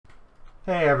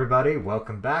Hey everybody,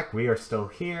 welcome back. We are still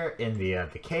here in the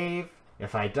cave.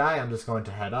 If I die, I'm just going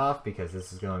to head off because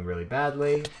this is going really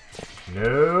badly.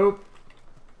 Nope.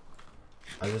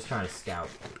 I was just trying to scout.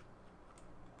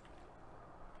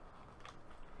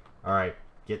 Alright,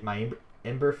 get my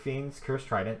Ember Fiend's Cursed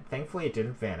Trident. Thankfully it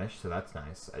didn't vanish, so that's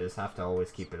nice. I just have to always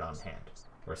keep it on hand.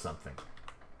 Or something.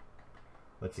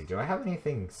 Let's see, do I have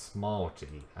anything small to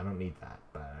eat? I don't need that,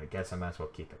 but I guess I might as well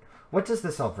keep it. What does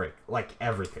this all break? Like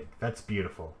everything. That's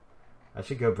beautiful. I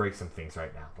should go break some things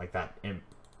right now. Like that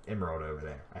emerald over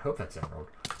there. I hope that's emerald.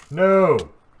 No!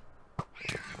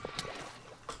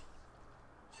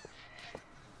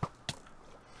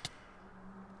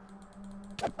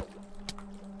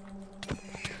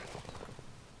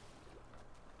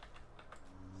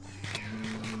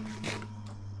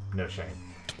 No shame.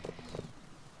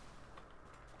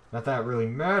 Not that it really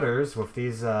matters with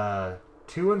these,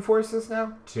 2 enforcers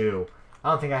now? 2.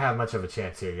 I don't think I have much of a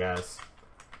chance here, guys.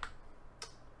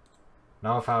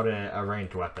 Not without a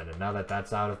ranged weapon, and now that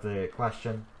that's out of the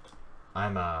question,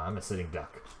 I'm a sitting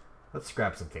duck. Let's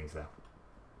grab some things, though.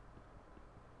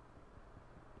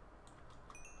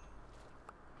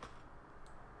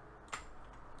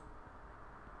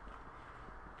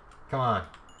 Come on.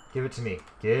 Give it to me.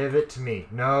 Give it to me.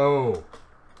 No!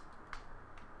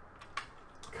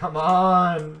 Come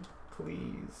on!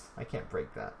 Please. I can't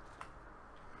break that.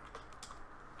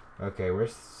 Okay,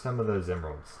 where's some of those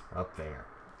emeralds? Up there.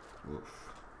 Oof.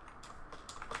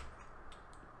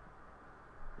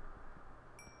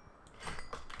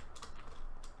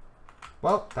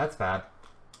 Well, that's bad.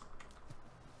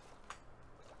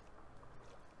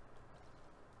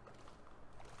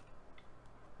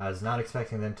 I was not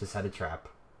expecting them to set a trap.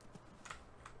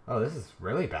 Oh, this is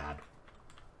really bad.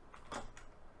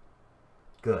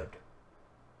 Good.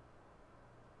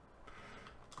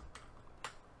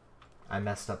 I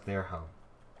messed up their home.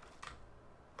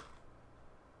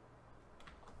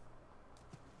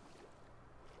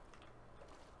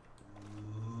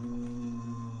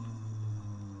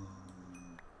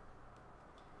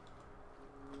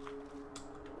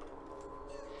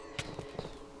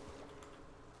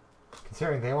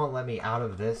 Considering they won't let me out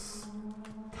of this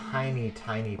tiny,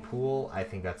 tiny pool, I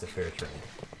think that's a fair trade.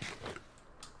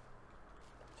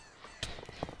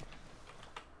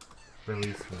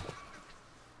 Release me.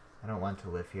 I don't want to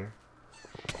live here.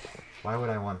 Why would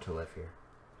I want to live here?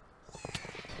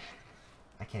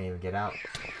 I can't even get out.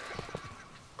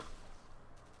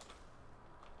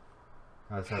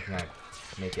 I was hoping I'd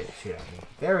make it shoot at me.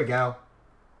 There we go.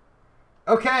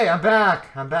 Okay, I'm back.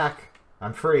 I'm back.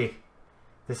 I'm free.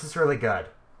 This is really good.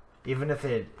 Even if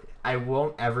I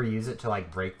won't ever use it to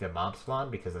like break the mob spawn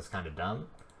because it's kind of dumb.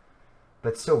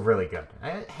 But still really good.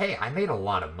 Hey, I made a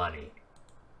lot of money.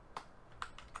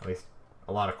 At least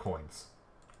a lot of coins.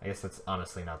 I guess that's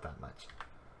honestly not that much.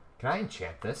 Can I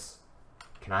enchant this?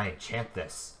 Can I enchant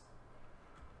this?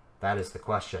 That is the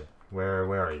question. Where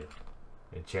are you?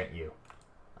 Enchant you.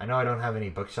 I know I don't have any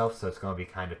bookshelves, so it's going to be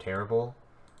kind of terrible.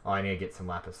 Oh, I need to get some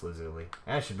lapis lazuli.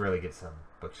 And I should really get some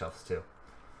bookshelves too.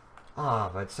 Oh,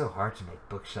 but it's so hard to make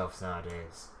bookshelves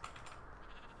nowadays.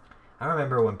 I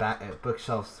remember when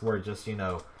bookshelves were just, you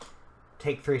know,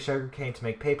 take 3 sugarcane to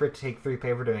make paper, take 3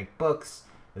 paper to make books,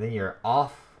 and then you're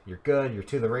off, you're good, you're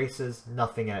to the races,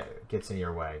 nothing gets in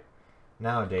your way.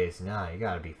 Nowadays, nah, you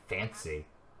gotta be fancy.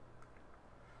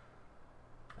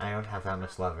 I don't have that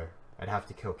much leather. I'd have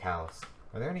to kill cows.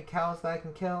 Are there any cows that I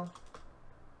can kill?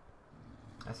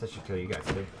 I guess I should kill you guys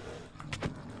too.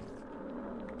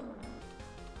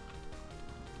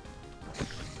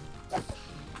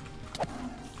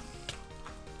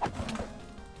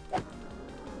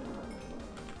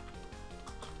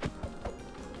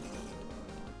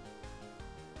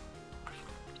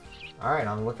 Alright,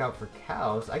 on the lookout for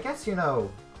cows. I guess, you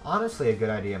know, honestly a good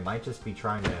idea might just be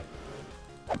trying to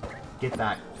get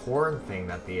that horn thing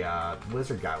that the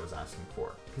lizard guy was asking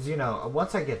for. Because, you know,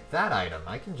 once I get that item,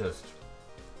 I can just...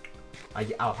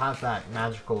 I'll have that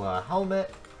magical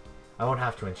helmet. I won't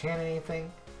have to enchant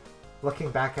anything.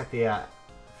 Looking back at the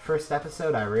first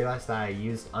episode, I realized that I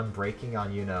used Unbreaking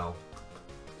on, you know,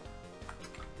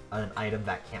 an item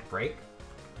that can't break.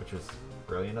 Which was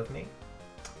brilliant of me.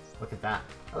 Look at that.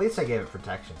 At least I gave it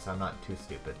protection, so I'm not too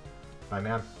stupid. But I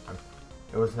mean,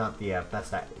 it was not the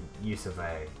best use of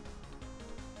a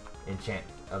enchant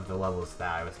of the levels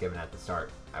that I was given at the start.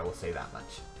 I will say that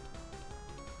much.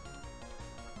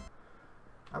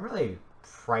 I'm really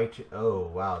frightened. Oh,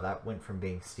 wow, that went from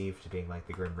being Steve to being like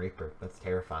the Grim Reaper. That's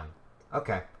terrifying.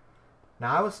 Okay.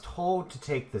 Now, I was told to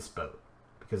take this boat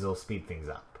because it'll speed things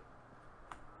up.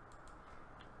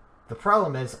 The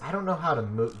problem is, I don't know how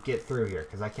to get through here,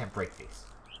 because I can't break these.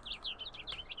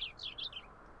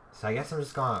 So I guess I'm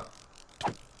just gonna...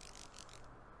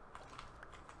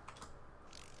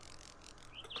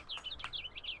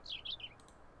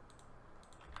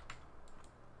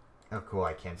 Oh, cool,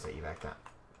 I can set you back down.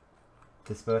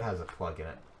 This boat has a plug in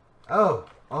it. Oh!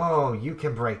 Oh, you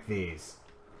can break these.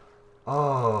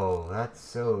 Oh, that's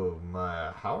so...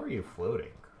 how are you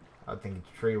floating? I would think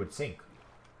a tree would sink.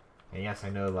 And yes,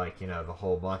 I know, like, you know, the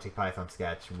whole Monty Python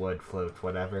sketch, wood, float,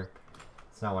 whatever.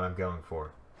 It's not what I'm going for.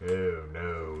 Oh,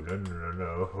 no, no, no,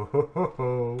 no,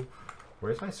 no.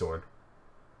 Where's my sword?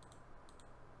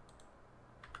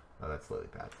 Oh, that's lily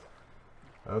pad.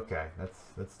 Okay,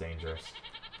 that's dangerous.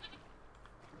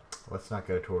 Let's not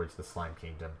go towards the slime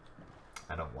kingdom.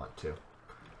 I don't want to.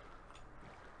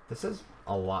 This is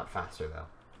a lot faster,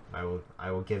 though. I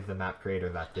will give the map creator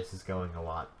that this is going a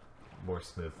lot more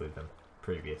smoothly than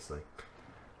previously.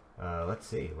 Let's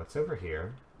see. What's over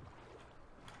here?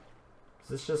 Is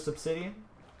this just obsidian?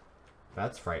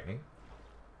 That's frightening.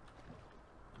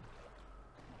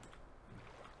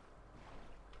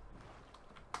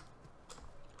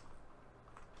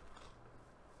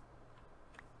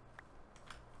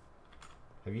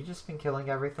 Have you just been killing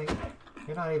everything?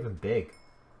 You're not even big.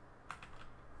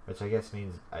 Which I guess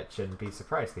means I shouldn't be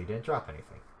surprised that you didn't drop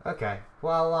anything. Okay,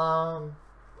 well,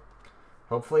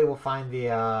 hopefully we'll find the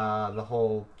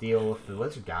whole deal with the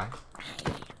lizard guy.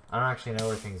 I don't actually know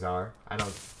where things are.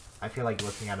 I feel like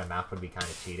looking at a map would be kind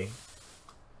of cheating.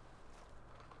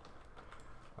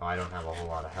 Oh, I don't have a whole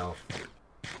lot of health.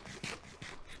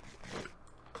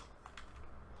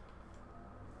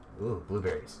 Ooh,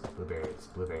 blueberries. Blueberries,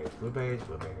 blueberries, blueberries,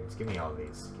 blueberries. Give me all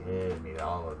these. Give me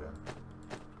all of them.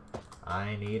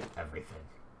 I need everything.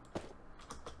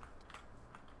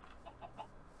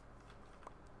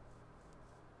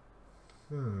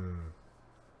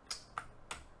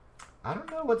 I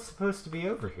don't know what's supposed to be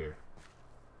over here.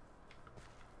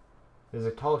 There's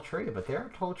a tall tree, but there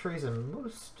are tall trees in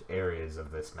most areas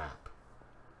of this map.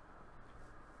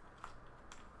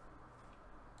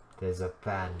 There's a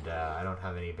panda. I don't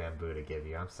have any bamboo to give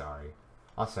you. I'm sorry.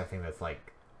 Also, I think that's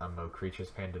like a Mo Creatures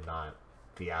panda, not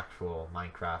the actual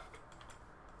Minecraft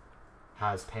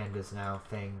has pandas now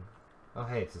thing. Oh,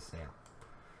 hey, it's a snail.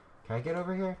 Can I get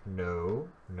over here? No.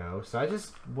 No. So I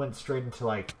just went straight into,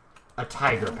 like, a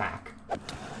tiger pack.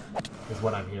 Is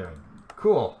what I'm hearing.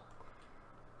 Cool.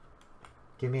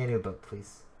 Give me a new boat,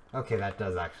 please. Okay, that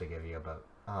does actually give you a boat.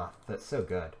 Oh, that's so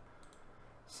good.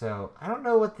 So, I don't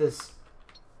know what this...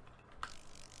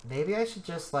 Maybe I should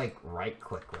just, like,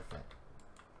 right-click with it.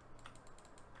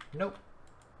 Nope.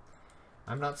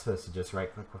 I'm not supposed to just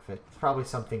right-click with it. It's probably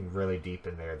something really deep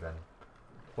in there, then.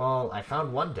 Well, I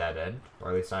found one dead end. Or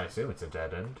at least I assume it's a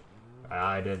dead end.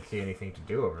 I didn't see anything to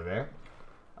do over there.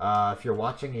 If you're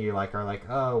watching and you, like, are like,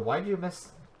 oh, why'd you miss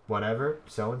whatever,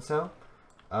 so-and-so?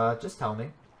 Just tell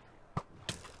me.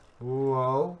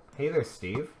 Whoa. Hey there,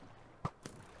 Steve.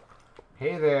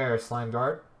 Hey there, Slime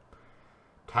Guard.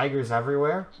 Tigers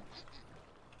everywhere?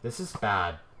 This is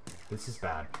bad. This is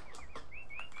bad.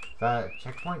 That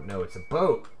checkpoint? No, it's a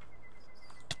boat.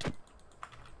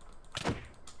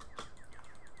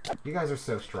 You guys are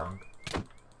so strong.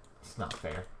 It's not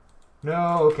fair.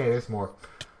 No, okay, there's more.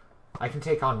 I can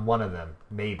take on one of them,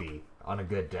 maybe, on a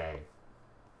good day.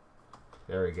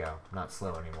 There we go. Not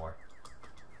slow anymore.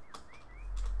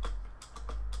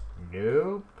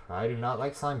 Nope. I do not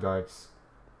like slime guards.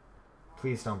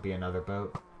 Please don't be another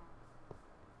boat.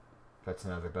 That's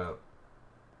another boat.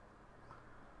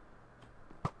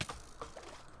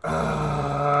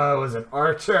 I was an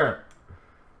archer!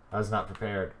 I was not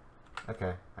prepared.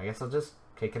 Okay, I guess I'll just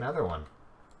take another one.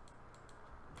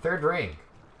 Third ring.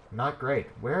 Not great.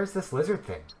 Where is this lizard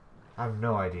thing? I have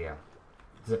no idea.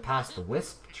 Is it past the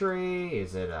wisp tree?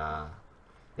 Is it,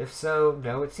 If so,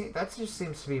 no, that just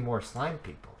seems to be more slime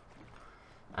people.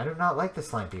 I do not like the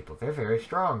slime people. They're very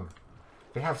strong.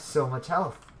 They have so much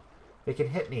health. They can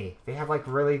hit me. They have, like,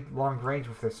 really long range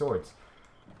with their swords.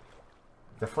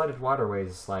 The flooded waterway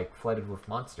is, like, flooded with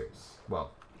monsters.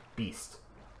 Well, beast.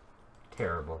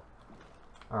 Terrible.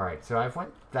 Alright, so I've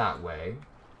went that way.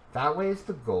 That way is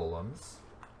the golems.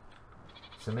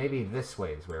 So maybe this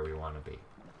way is where we want to be.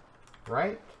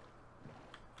 Right?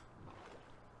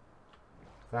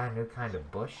 Is that a new kind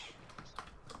of bush?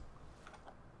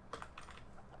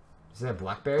 Is it a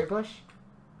blackberry bush?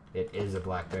 It is a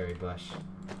blackberry bush.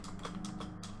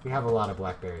 We have a lot of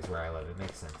blackberries where I live. It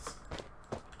makes sense.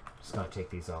 Just gonna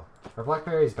take these all. Are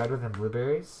blackberries better than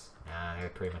blueberries? Nah, they're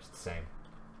pretty much the same.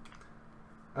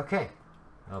 Okay.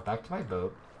 Well, back to my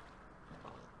boat.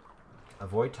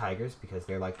 Avoid tigers because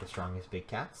they're like the strongest big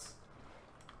cats.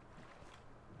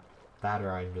 That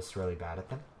or I'm just really bad at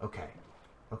them. Okay.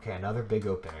 Okay, another big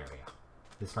open area.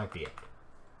 This might be it.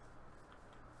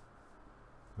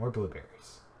 More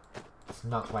blueberries. It's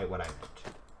not quite what I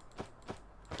meant.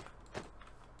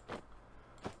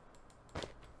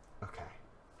 Okay.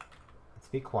 Let's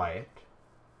be quiet.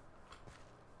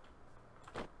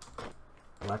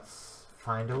 Let's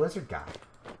find a lizard guy.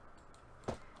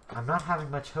 I'm not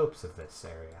having much hopes of this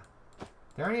area.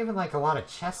 There aren't even like a lot of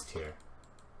chests here.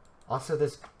 Also,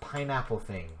 this pineapple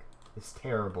thing is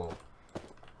terrible.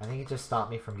 I think it just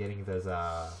stopped me from getting those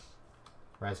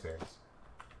raspberries.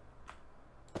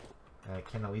 I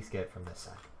can at least get it from this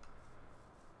side.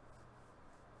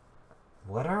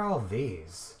 What are all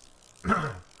these?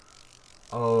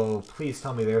 Oh, please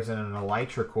tell me there's an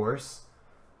elytra course.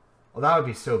 Well, that would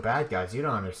be so bad, guys. You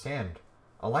don't understand.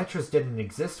 Elytras didn't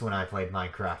exist when I played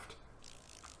Minecraft.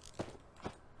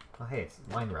 Oh, hey, it's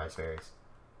mine raspberries.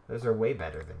 Those are way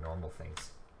better than normal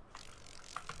things.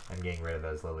 I'm getting rid of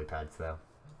those lily pads, though.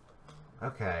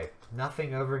 Okay,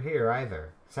 nothing over here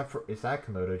either. Except for, is that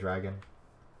a Komodo dragon?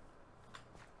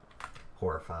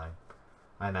 Horrifying.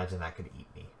 I imagine that could eat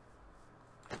me.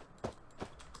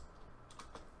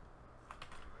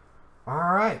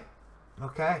 Alright.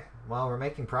 Okay, well, we're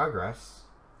making progress.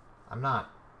 I'm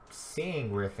not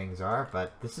seeing where things are,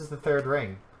 but this is the third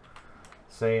ring.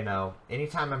 So, you know,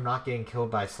 anytime I'm not getting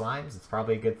killed by slimes, it's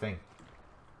probably a good thing.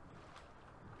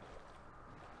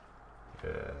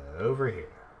 Over here.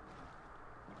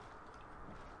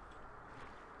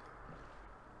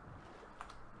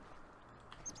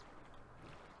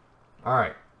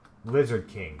 Alright, Lizard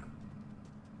King.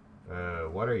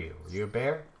 What are you? Are you a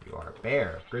bear? You are a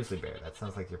bear. Grizzly bear. That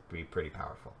sounds like you'd be pretty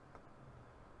powerful.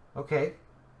 Okay.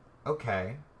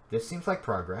 Okay. This seems like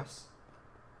progress.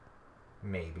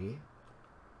 Maybe.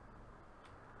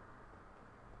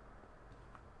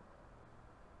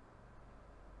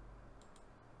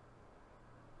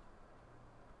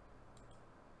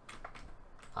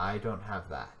 I don't have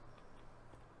that.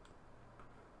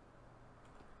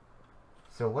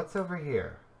 So what's over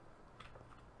here?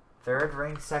 Third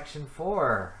ring, section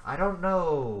 4. I don't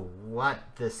know what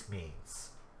this means,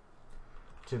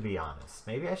 to be honest.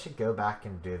 Maybe I should go back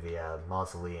and do the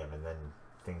mausoleum and then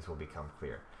things will become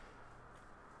clear.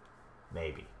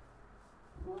 Maybe.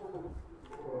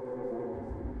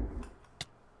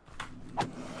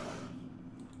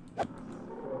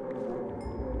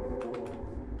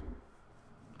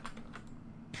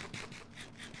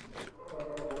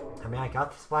 I mean, I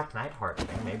got this Black Knight heart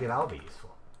thing. Maybe that'll be useful.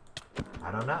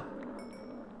 I don't know.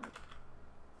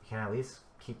 You can at least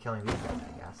keep killing these guys,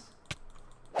 I guess.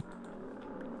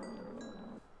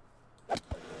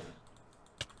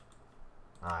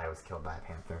 I was killed by a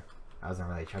panther. I wasn't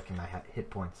really checking my hit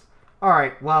points.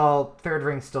 Alright, well, third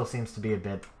ring still seems to be a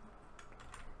bit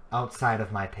outside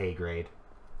of my pay grade.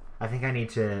 I think I need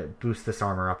to boost this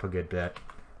armor up a good bit.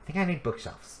 I think I need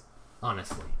bookshelves,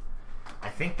 honestly. I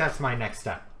think that's my next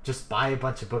step. Just buy a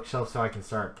bunch of bookshelves so I can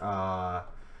start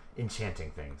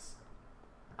enchanting things.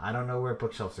 I don't know where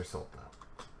bookshelves are sold, though.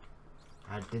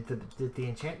 Did the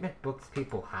enchantment books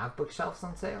people have bookshelves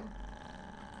on sale?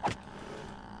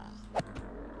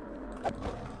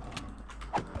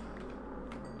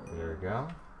 There we go.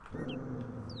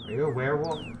 Are you a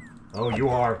werewolf? Oh, you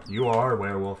are. You are a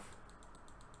werewolf.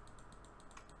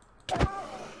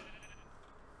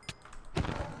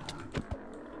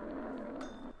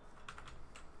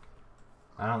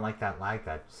 I don't like that lag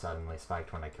that suddenly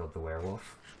spiked when I killed the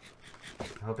werewolf.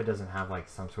 I hope it doesn't have like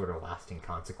some sort of lasting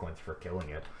consequence for killing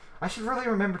it. I should really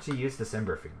remember to use this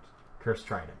Ember Fiend, Cursed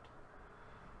Trident.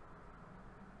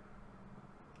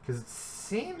 Because it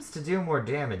seems to do more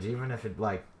damage even if it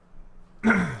like...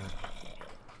 oh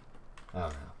no.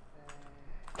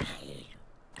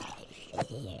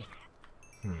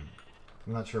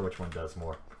 I'm not sure which one does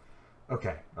more.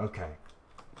 Okay, okay.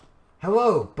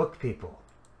 Hello, book people.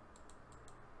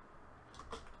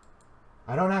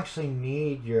 I don't actually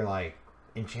need your, like,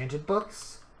 enchanted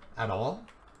books at all.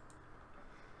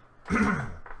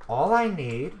 All I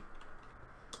need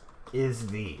is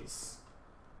these.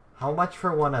 How much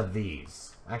for one of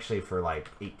these? Actually, for, like,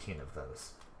 18 of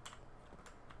those.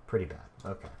 Pretty bad.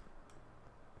 Okay.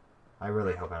 I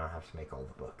really hope I don't have to make all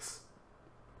the books.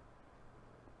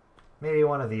 Maybe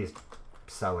one of these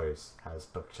sellers has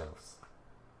bookshelves.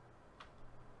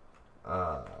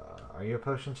 Are you a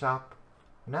potion shop?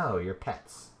 No, you're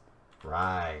pets.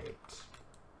 Right.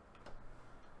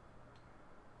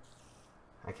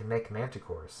 I can make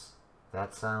manticores.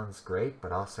 That sounds great,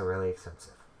 but also really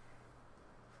expensive.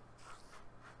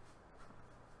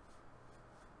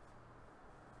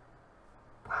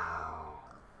 Wow.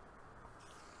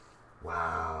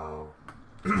 Wow.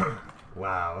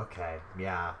 Wow, okay.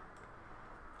 Yeah.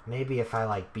 Maybe if I,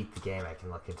 like, beat the game, I can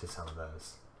look into some of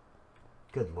those.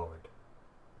 Good lord.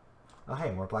 Oh,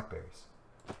 hey, more blackberries.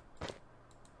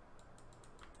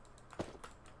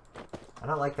 I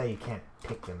don't like that you can't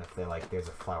pick them if they're, like, there's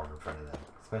a flower in front of them.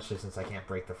 Especially since I can't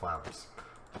break the flowers.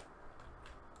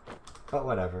 But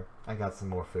whatever. I got some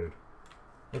more food.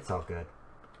 It's all good.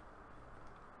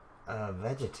 A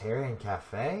vegetarian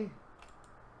cafe?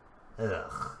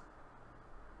 Ugh.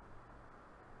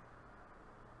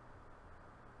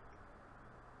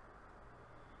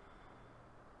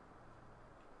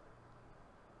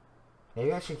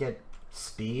 Maybe I should get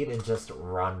speed and just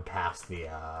run past the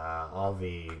all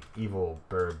the evil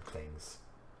bird things.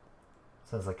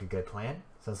 Sounds like a good plan.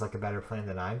 Sounds like a better plan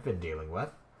than I've been dealing with.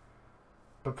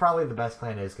 But probably the best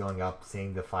plan is going up,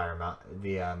 seeing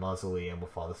the mausoleum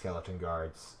with all the skeleton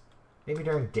guards. Maybe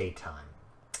during daytime.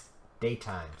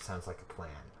 Daytime sounds like a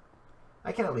plan.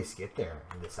 I can at least get there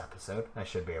in this episode. I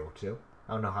should be able to.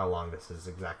 I don't know how long this has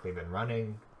exactly been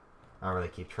running. I don't really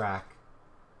keep track.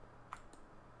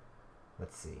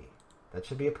 Let's see. That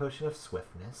should be a potion of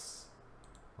swiftness.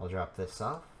 I'll drop this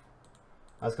off.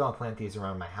 I was going to plant these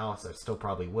around my house. I still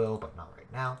probably will, but not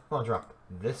right now. I'm going to drop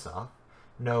this off.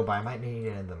 No, but I might need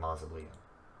it in the mausoleum.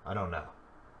 I don't know.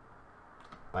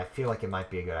 But I feel like it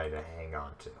might be a good idea to hang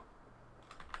on to.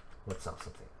 Let's sell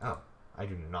something. Oh, I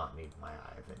do not need my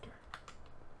Eye of Ender.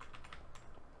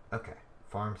 Okay.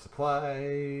 Farm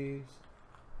supplies.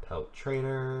 Pelt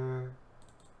trader.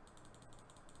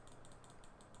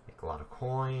 Make a lot of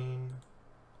coin.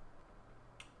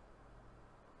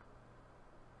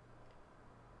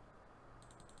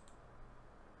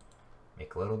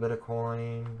 Make a little bit of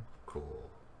coin. Cool.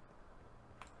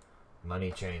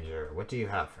 Money changer. What do you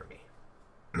have for me?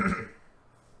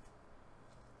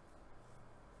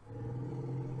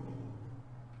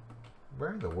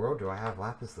 Where in the world do I have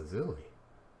lapis lazuli?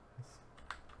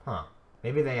 Huh.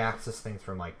 Maybe they access things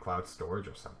from, like, cloud storage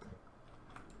or something.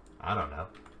 I don't know.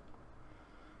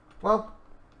 Well,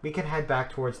 we can head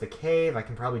back towards the cave. I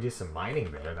can probably do some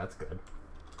mining there. That's good.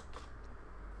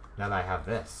 Now that I have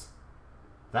this.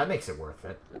 That makes it worth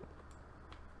it.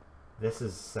 This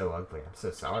is so ugly. I'm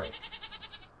so sorry.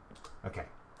 Okay.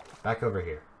 Back over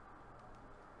here.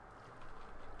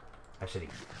 I should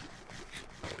eat.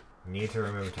 Need to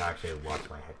remember to actually watch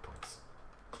my hit points.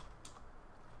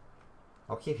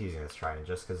 I'll keep using this trident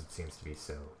just because it seems to be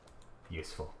so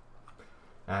useful.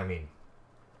 I mean,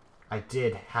 I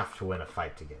did have to win a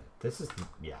fight to get it. This is,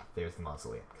 yeah, there's the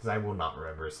mausoleum. Because I will not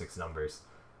remember 6 numbers.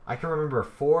 I can remember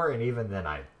 4, and even then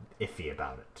I'm iffy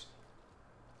about it.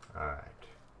 Alright.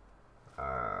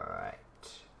 Alright.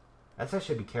 I guess I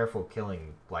should be careful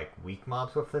killing, like, weak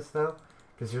mobs with this, though.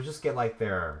 Because you'll just get, like,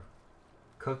 their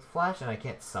cooked flesh, and I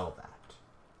can't sell that.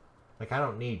 Like, I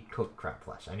don't need cooked crab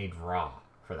flesh. I need raw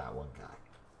for that one guy.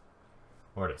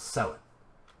 Or to sell it.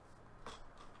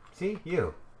 See?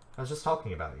 You. I was just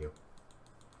talking about you.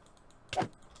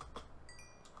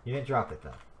 You didn't drop it,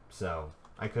 though. So,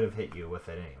 I could have hit you with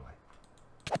it anyway.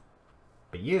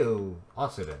 But you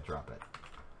also didn't drop it.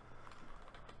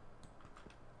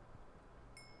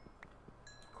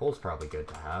 Coal's probably good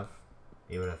to have.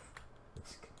 Even if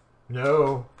it's...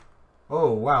 No!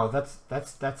 Oh, wow, that's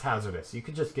hazardous. You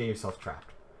could just get yourself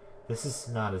trapped. This is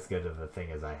not as good of a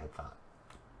thing as I had thought.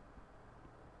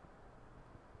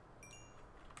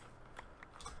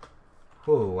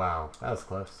 Oh, wow, that was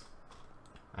close.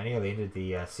 I nearly ended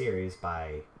the series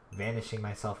by vanishing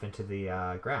myself into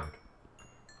the ground.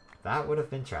 That would have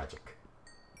been tragic.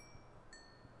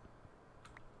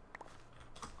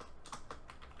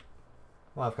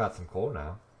 Well, I've got some coal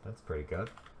now. That's pretty good.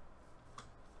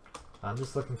 I'm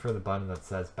just looking for the button that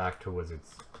says back to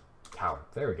Wizard's Tower.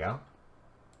 There we go.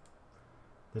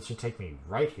 This should take me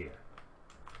right here.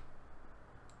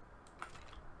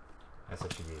 I guess I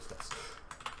should use this.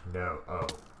 No. Oh.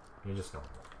 You're just normal.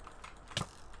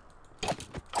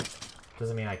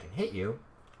 Doesn't mean I can hit you,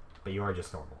 but you are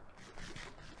just normal.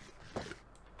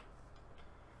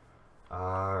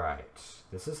 Alright.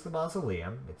 This is the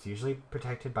mausoleum. It's usually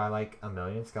protected by like 1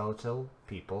 million skeletal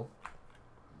people.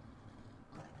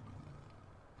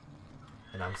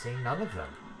 And I'm seeing none of them.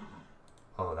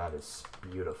 Oh, that is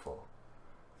beautiful.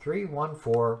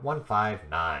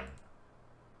 314159.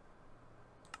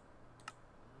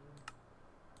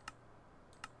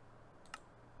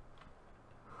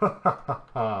 Ha ha ha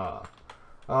ha.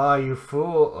 Oh, you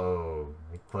fool. Oh,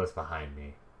 you're close behind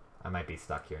me. I might be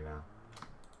stuck here now.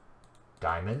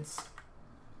 Diamonds.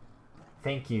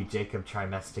 Thank you, Jacob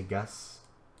Trimestigus.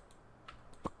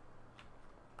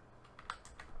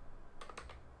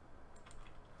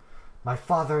 My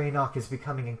father Enoch is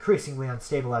becoming increasingly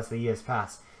unstable as the years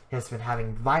pass. He has been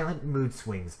having violent mood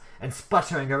swings and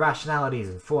sputtering irrationalities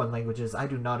in foreign languages I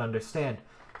do not understand.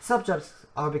 Subjects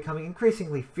are becoming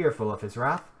increasingly fearful of his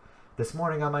wrath. This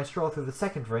morning on my stroll through the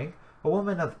second ring, a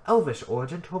woman of elvish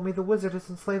origin told me the wizard is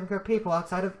enslaving her people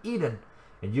outside of Eden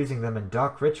and using them in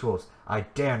dark rituals I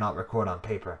dare not record on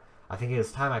paper. I think it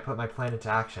is time I put my plan into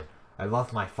action. I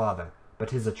love my father,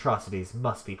 but his atrocities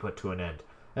must be put to an end.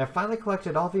 I have finally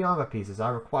collected all the armor pieces I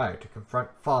require to confront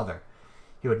father.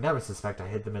 He would never suspect I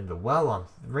hid them in the well on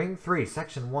Ring 3,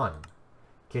 Section 1. In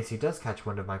case he does catch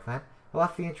wind of my plan, I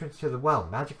left the entrance to the well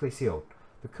magically sealed.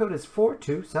 The code is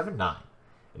 4279.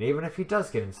 And even if he does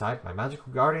get inside, my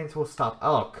magical guardians will stop.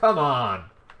 Oh, come on!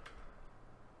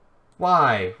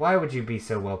 Why? Why would you be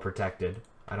so well protected?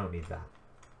 I don't need that.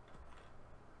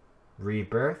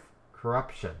 Rebirth?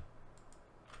 Corruption.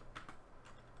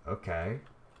 Okay.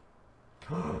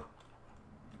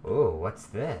 Oh, what's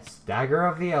this? Dagger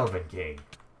of the Elven King.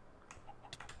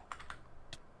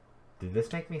 Did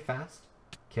this make me fast?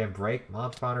 Can break,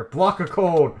 mob spawner, block a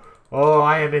cold! Oh,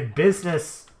 I am in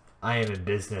business! I am in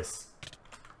business.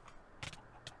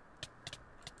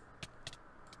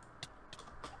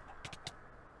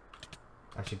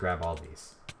 I should grab all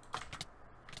these.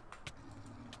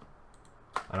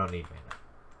 I don't need mana.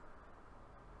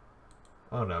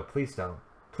 Oh no, please don't.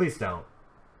 Please don't.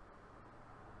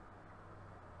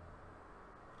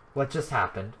 What just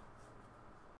happened?